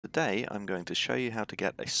Today I'm going to show you how to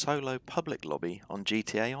get a solo public lobby on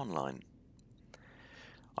GTA Online.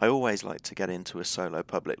 I always like to get into a solo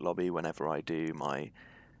public lobby whenever I do my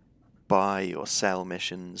buy or sell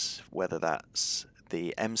missions, whether that's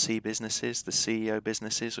the MC businesses, the CEO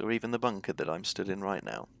businesses, or even the bunker that I'm stood in right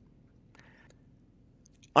now.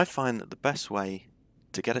 I find that the best way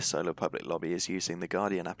to get a solo public lobby is using the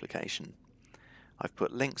Guardian application. I've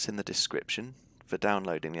put links in the description for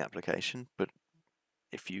downloading the application, but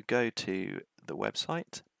if you go to the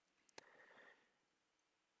website,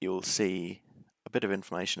 you'll see a bit of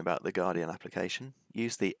information about the Guardian application.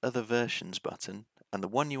 Use the Other Versions button, and the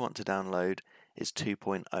one you want to download is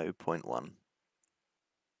 2.0.1.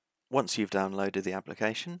 Once you've downloaded the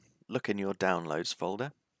application, look in your Downloads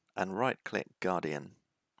folder and right-click Guardian.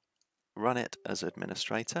 Run it as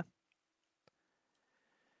administrator,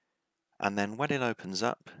 and then when it opens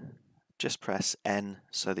up, just press N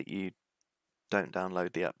so that you don't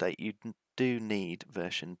download the update. You do need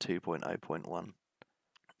version 2.0.1.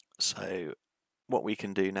 So what we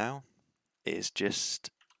can do now is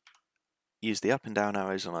just use the up and down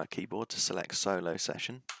arrows on our keyboard to select solo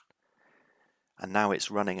session, and now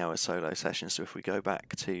it's running our solo session. So if we go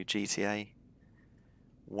back to GTA,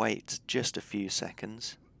 wait just a few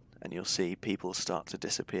seconds and you'll see people start to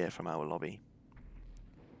disappear from our lobby.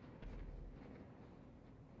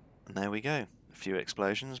 And there we go, a few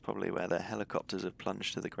explosions, probably where their helicopters have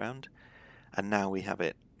plunged to the ground, and now we have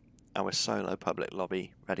it, our solo public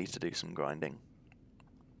lobby, ready to do some grinding.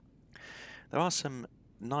 There are some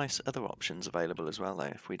nice other options available as well though.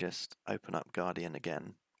 If we just open up Guardian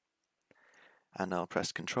again, and I'll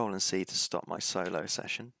press Ctrl and C to stop my solo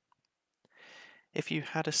session. If you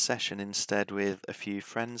had a session instead with a few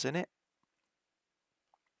friends in it,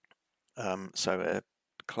 so a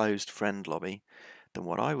closed friend lobby, then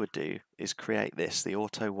what I would do is create this, the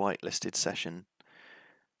auto whitelisted session.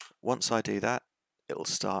 Once I do that, it'll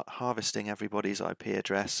start harvesting everybody's IP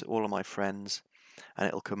address, all of my friends, and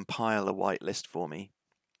it'll compile a whitelist for me.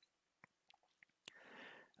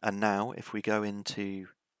 And now if we go into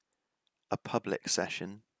a public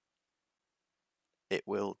session, it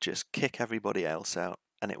will just kick everybody else out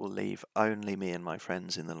and it will leave only me and my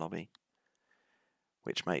friends in the lobby,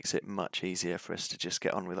 which makes it much easier for us to just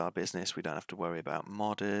get on with our business. We don't have to worry about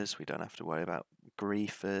modders, we don't have to worry about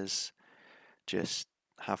griefers, just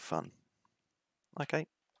have fun. Okay,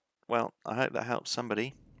 well, I hope that helps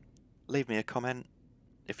somebody. Leave me a comment.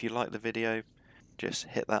 If you like the video, just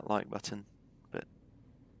hit that like button, but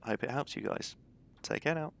I hope it helps you guys. Take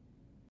care now.